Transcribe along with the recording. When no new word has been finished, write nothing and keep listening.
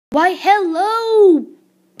Why, hello,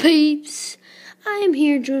 peeps. I am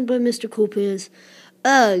here joined by Mr. Coolpants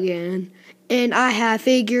again, and I have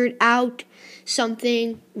figured out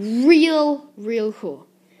something real cool.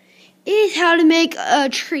 It's how to make a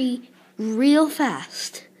tree real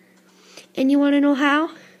fast. And you want to know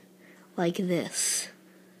how? Like this.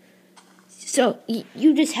 So,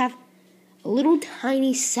 you just have a little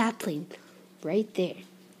tiny sapling right there.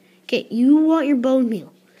 Okay, you want your bone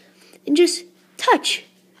meal. And just touch.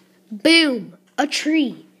 Boom! A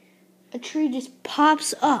tree. A tree just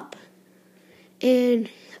pops up. And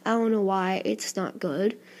I don't know why it's not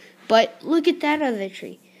good. But look at that other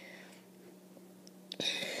tree.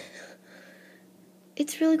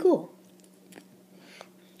 It's really cool.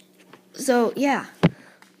 So, yeah.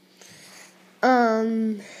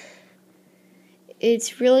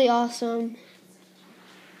 It's really awesome.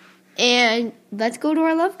 And let's go to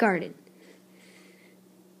our love garden.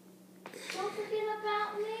 Don't forget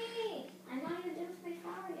about me. I'm not even done with my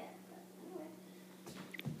flower yet. But anyway.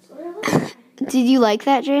 So we're looking. Did you like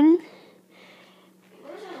that, Jaden?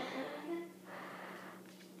 Where's our garden?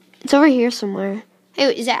 It's over here somewhere. Hey,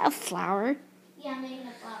 wait, is that a flower? Yeah, I'm making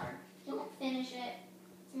a flower. Don't finish it.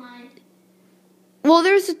 It's mine. Well,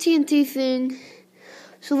 there's a TNT thing.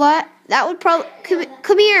 So that would probably...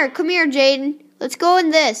 Come here, Jaden. Let's go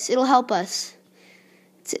in this. It'll help us.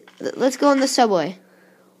 Let's go in the subway.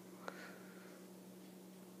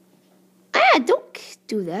 Don't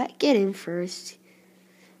do that. Get in first.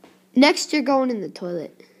 Next, you're going in the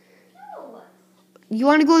toilet. No. You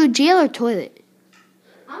want to go to jail or toilet?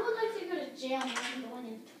 I would like to go to jail more than going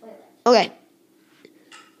in the toilet. Okay.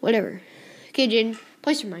 Whatever. Okay, Jaden.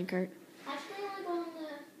 Place your minecart. Actually, I want to go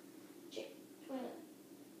in the toilet.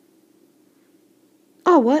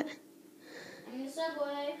 Oh, what? I'm in the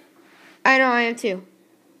subway. I know, I am too.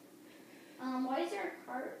 Why is there a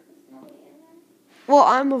cart with nobody in there? Well,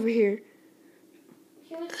 I'm over here.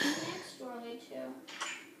 Okay, what's the next doorway to?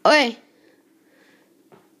 Okay.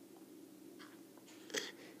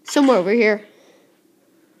 Somewhere over here.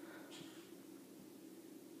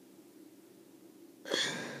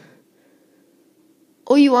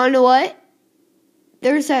 Oh, you want to know what?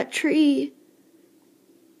 There's that tree.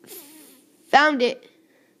 Found it.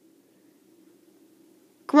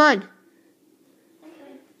 Come on.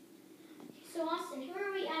 Okay. So, Austin, who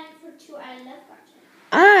are we adding to our love garden?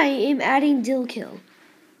 I am adding Dillkill.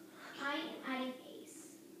 I am adding Ace.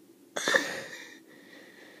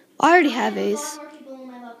 I already have I have Ace. a lot more people in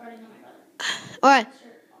my love garden than my brother. Alright.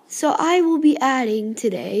 So I will be adding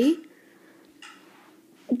today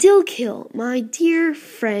Dillkill, my dear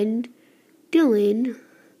friend Dylan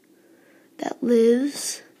that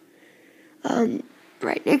lives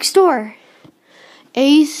right next door.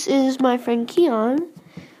 Ace is my friend Keon,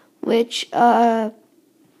 which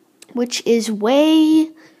is way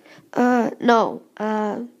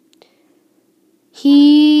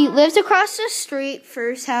he lives across the street,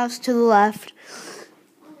 first house to the left.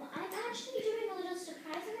 I'm actually doing a little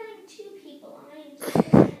surprise. I'm adding 2 people. I'm adding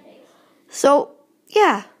 2 days. So,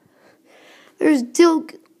 yeah. There's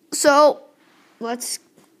So, let's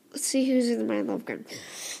see who's in my love garden.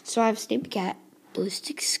 So, I have Snippy Cat,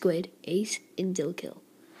 Ballistic Squid, Ace, and Dillkill.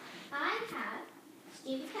 I have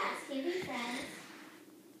Stevie Cat, Stevie Friends,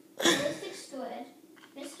 Ballistic Squid,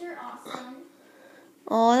 Mr. Awesome.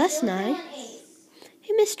 Oh, that's Dillkill nice. and Ace.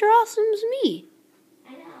 Hey, Mr. Awesome's me.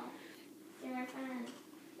 I know. You're my friend.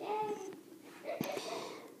 Yay.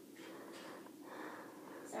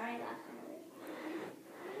 Sorry, I laughed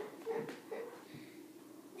earlier.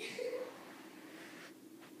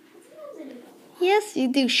 Yes,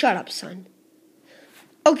 you do. Shut up, son.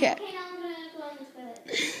 Okay. Okay, now I'm going to go in the toilet.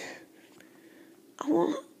 I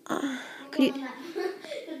want. Could you...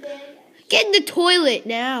 Get in the toilet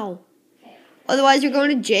now. Okay. Otherwise, you're going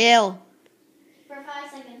to jail. For 5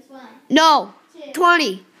 seconds. 1, No. 2.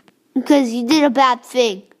 20. Because you did a bad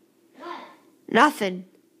thing. What? Nothing.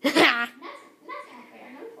 That's not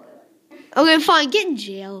fair. No toilet. Okay, fine. Get in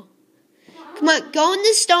jail. Come on. Go in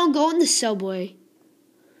the stone. Go in the subway.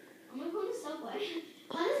 I'm going to go to Subway.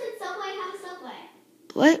 Why doesn't Subway have a Subway?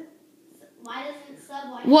 What? Why doesn't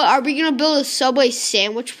Subway What? Are we going to build a Subway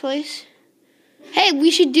sandwich place? Hey,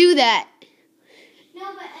 we should do that.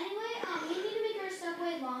 No, but anyway, we need to make our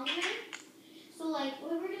Subway longer. So, like,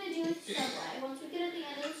 what we're going to do with Subway, once we get at the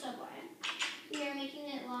end of the Subway, we are making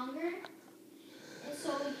it longer. And so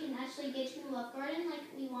we can actually get to the love garden like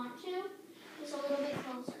we want to. Just a little bit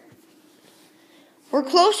closer. We're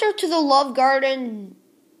closer to the love garden.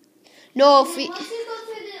 No, if we... Once you go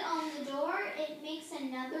through the door, it makes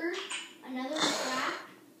another track.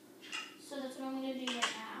 So that's what I'm going to do right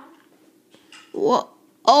now. What?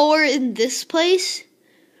 Oh, we're in this place?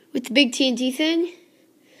 With the big TNT thing?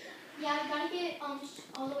 Yeah, we gotta get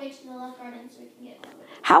all the way to the left garden so we can get all the way.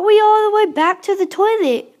 How are we all the way back to the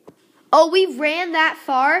toilet? Oh, we ran that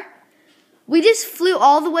far? We just flew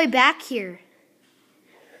all the way back here.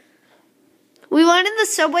 We went in the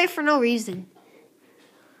subway for no reason.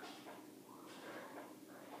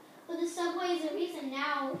 But the subway is the reason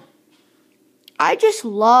now. I just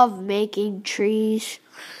love making trees.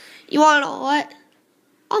 You wanna know what?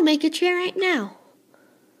 I'll make a tree right now.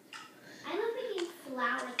 I love making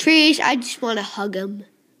flowers. Trees, I just want to hug them.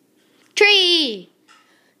 Tree!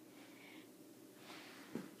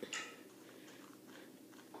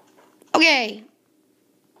 Okay.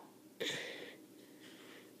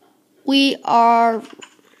 We are...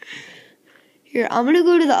 Here, I'm going to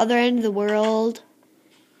go to the other end of the world.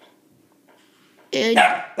 And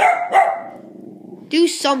do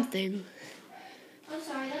something. Oh,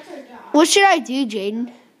 sorry, that's our job. What should I do,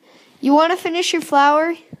 Jaden? You want to finish your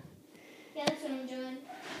flower? Yeah, that's what I'm doing.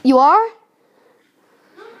 You are?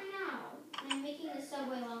 Not right now. I'm making the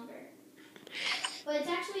subway longer. But it's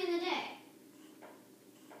actually in the day.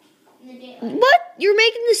 In the daylight. What? You're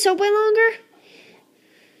making the subway longer?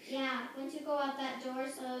 Yeah, once you go out that door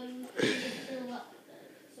so you can get to the left,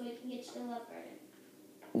 so we can get to the left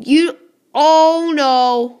garden. Oh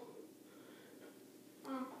no.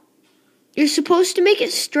 Oh, You're supposed to make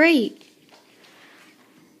it straight.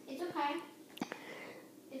 it's okay.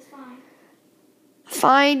 It's fine.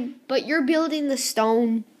 Fine, but you're building the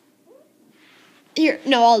stone. Here,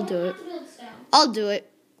 no, I'll do it. To build stone. I'll do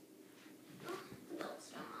it. To build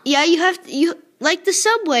stone. Yeah, you have to, like the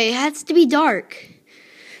subway, it has to be dark.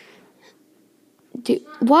 Dude,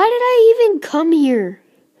 why did I even come here?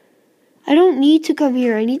 I don't need to come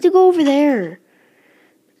here. I need to go over there.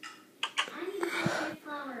 I need to get a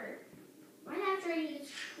flower. Right after I do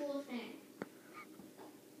this cool thing.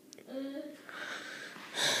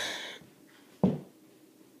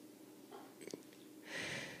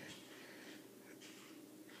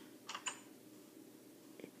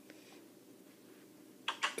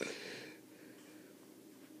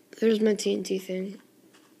 There's my TNT thing.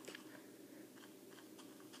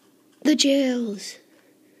 The jails.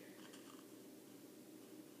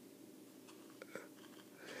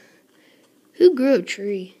 Who grew a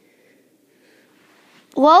tree?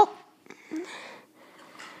 Well,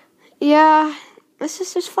 yeah, my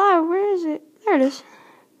sister's flower. Where is it? There it is.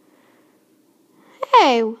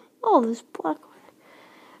 Hey, oh, this black one.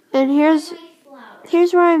 And here's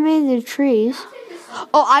where I made the trees.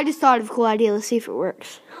 Oh, I just thought of a cool idea. Let's see if it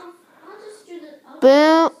works. I'll just do the.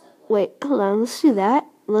 Boom. Wait, hold on. Let's do that.